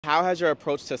How has your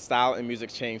approach to style and music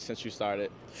changed since you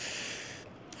started?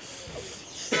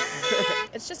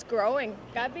 It's just growing.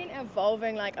 I've been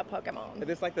evolving like a Pokemon. Is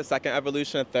this like the second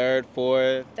evolution, third,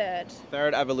 fourth? Third.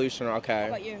 Third evolution, okay. How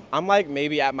about you? I'm like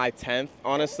maybe at my 10th.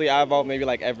 Honestly, I evolve maybe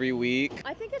like every week.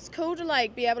 I think it's cool to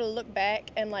like be able to look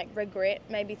back and like regret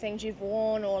maybe things you've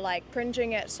worn or like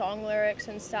cringing at song lyrics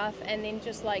and stuff and then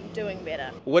just like doing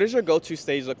better. What is your go-to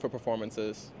stage look for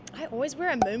performances? I always wear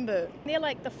a moon boot. They're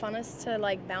like the funnest to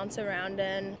like bounce around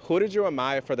in. Who did you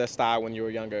admire for their style when you were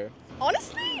younger?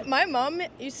 Honestly, my mom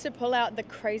used to pull out the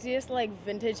craziest like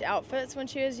vintage outfits when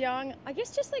she was young. I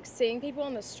guess just like seeing people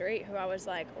on the street who I was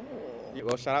like, ooh.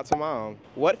 Well, shout out to mom.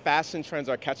 What fashion trends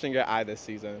are catching your eye this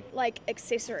season? Like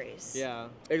accessories. Yeah,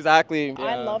 exactly.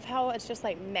 I love how it's just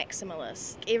like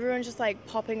maximalist. Everyone's just like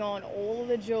popping on all of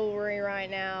the jewelry right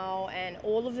now and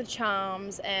all of the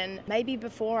charms, and maybe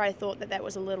before I thought that that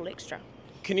was a little extra.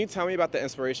 Can you tell me about the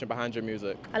inspiration behind your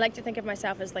music? I like to think of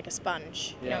myself as like a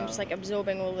sponge. You know, I'm just like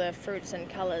absorbing all the fruits and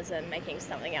colors and making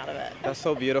something out of it. That's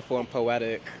so beautiful and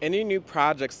poetic. Any new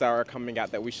projects that are coming out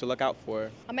that we should look out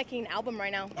for? I'm making an album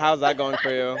right now. How's that going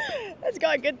for you? It's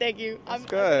going good, thank you. That's I've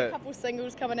good. got a couple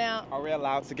singles coming out. Are we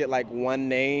allowed to get like one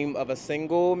name of a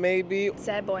single maybe?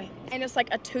 Sad Boy. And it's like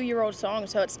a 2-year-old song,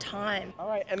 so it's time. All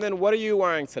right, and then what are you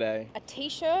wearing today? A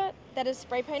t-shirt that is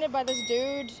spray painted by this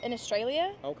dude in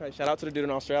Australia. Okay, shout out to the dude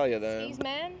in Australia then. Skis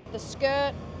man. The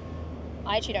skirt,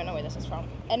 I actually don't know where this is from.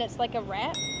 And it's like a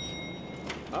wrap.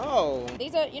 Oh.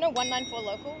 These are, you know, 194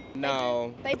 local?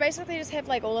 No. They basically just have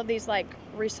like all of these like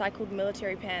recycled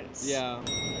military pants. Yeah.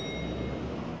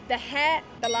 The hat,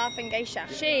 the laughing geisha.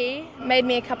 She made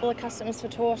me a couple of customs for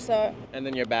torso. And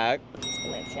then your bag. It's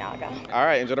Balenciaga. All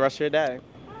right, enjoy the rest of your day.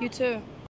 You too.